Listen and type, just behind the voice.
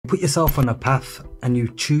put yourself on a path and you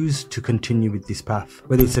choose to continue with this path,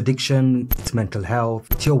 whether it's addiction, it's mental health,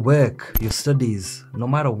 it's your work, your studies, no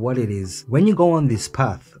matter what it is, when you go on this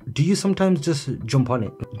path, do you sometimes just jump on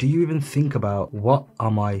it? Do you even think about, what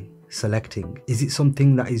am I selecting? Is it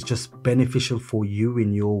something that is just beneficial for you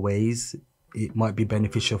in your ways? It might be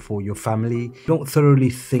beneficial for your family. You don't thoroughly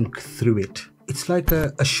think through it. It's like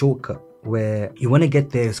a shortcut where you want to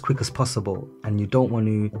get there as quick as possible and you don't want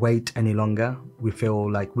to wait any longer. We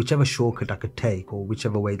feel like whichever shortcut I could take, or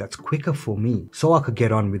whichever way that's quicker for me, so I could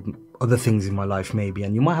get on with other things in my life maybe.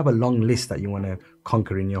 And you might have a long list that you want to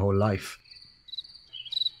conquer in your whole life.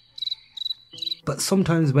 But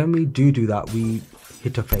sometimes when we do that, we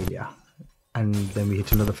hit a failure, and then we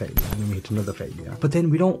hit another failure, and then we hit another failure. But then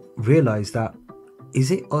we don't realize that, is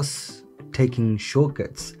it us taking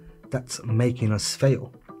shortcuts that's making us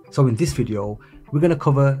fail? So in this video, we're going to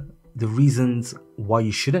cover the reasons why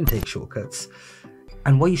you shouldn't take shortcuts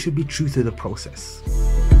and why you should be true to the process.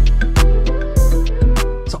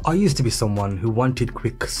 So I used to be someone who wanted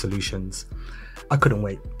quick solutions. I couldn't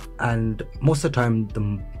wait. And most of the time,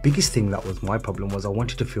 the biggest thing that was my problem was I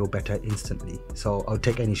wanted to feel better instantly. So I would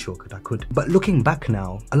take any shortcut I could. But looking back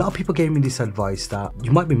now, a lot of people gave me this advice that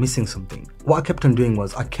you might be missing something. What I kept on doing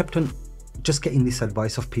was I kept on just getting this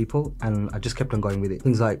advice of people, and I just kept on going with it.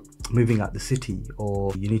 Things like moving out the city,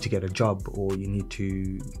 or you need to get a job, or you need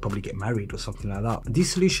to probably get married or something like that.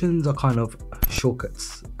 These solutions are kind of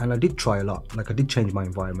shortcuts, and I did try a lot. Like, I did change my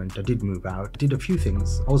environment, I did move out, did a few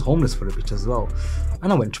things. I was homeless for a bit as well,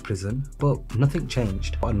 and I went to prison, but nothing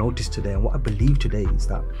changed. What I noticed today, and what I believe today, is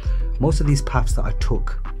that most of these paths that I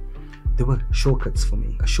took, they were shortcuts for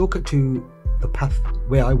me. A shortcut to the path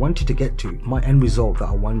where I wanted to get to. My end result that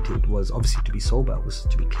I wanted was obviously to be sober, was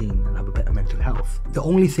to be clean and have a better mental health. The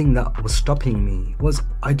only thing that was stopping me was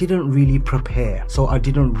I didn't really prepare. So I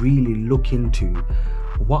didn't really look into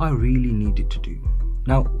what I really needed to do.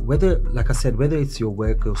 Now, whether, like I said, whether it's your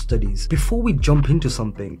work or studies, before we jump into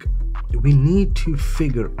something, we need to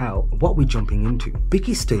figure out what we're jumping into.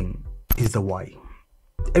 Biggest thing is the why.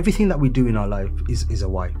 Everything that we do in our life is a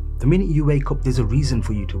why. The minute you wake up, there's a reason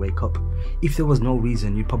for you to wake up. If there was no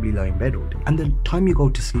reason, you'd probably lie in bed all day. And the time you go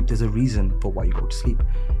to sleep, there's a reason for why you go to sleep.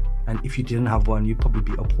 And if you didn't have one, you'd probably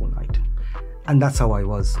be up all night. And that's how I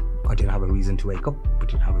was. I didn't have a reason to wake up, but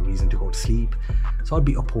didn't have a reason to go to sleep. So I'd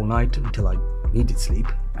be up all night until I needed sleep.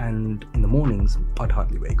 And in the mornings, I'd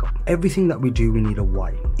hardly wake up. Everything that we do, we need a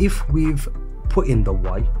why. If we've put in the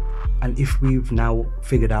why, and if we've now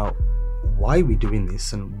figured out why we're doing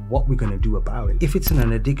this and what we're going to do about it. If it's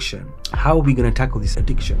an addiction, how are we going to tackle this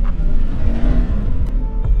addiction?